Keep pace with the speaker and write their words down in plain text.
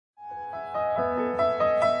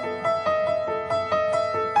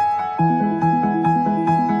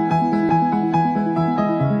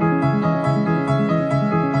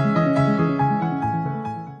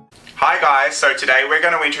guys, so today we're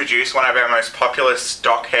going to introduce one of our most popular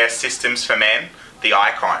stock hair systems for men, the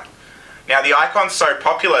Icon. Now the Icon's so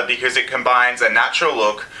popular because it combines a natural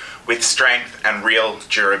look with strength and real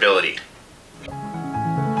durability.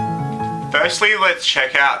 Firstly, let's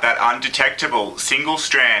check out that undetectable single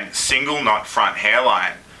strand, single knot front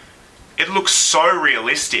hairline. It looks so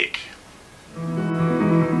realistic.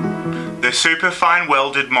 The superfine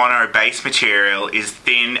welded mono base material is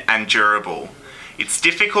thin and durable. It's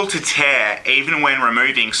difficult to tear even when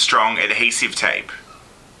removing strong adhesive tape.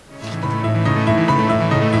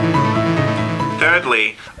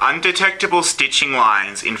 Thirdly, undetectable stitching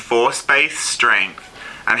lines enforce base strength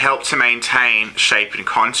and help to maintain shape and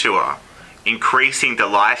contour, increasing the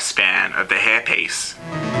lifespan of the hairpiece.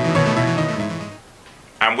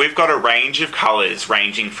 And we've got a range of colours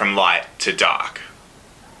ranging from light to dark.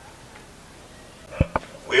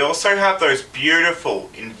 We also have those beautiful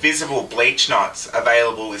invisible bleach knots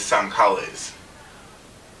available with some colours.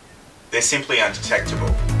 They're simply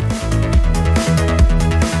undetectable.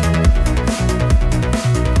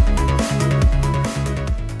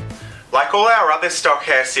 Like all our other stock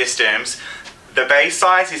hair systems, the base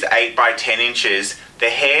size is 8 by 10 inches, the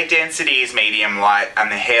hair density is medium light, and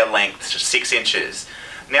the hair length is 6 inches.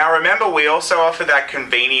 Now remember, we also offer that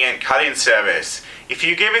convenient cut-in service. If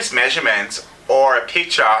you give us measurements or a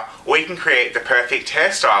picture, we can create the perfect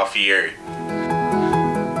hairstyle for you.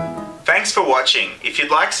 Thanks for watching. If you'd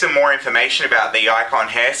like some more information about the Icon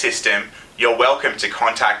hair system, you're welcome to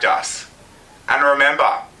contact us. And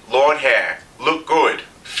remember, Lordhair, look good,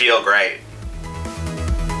 feel great.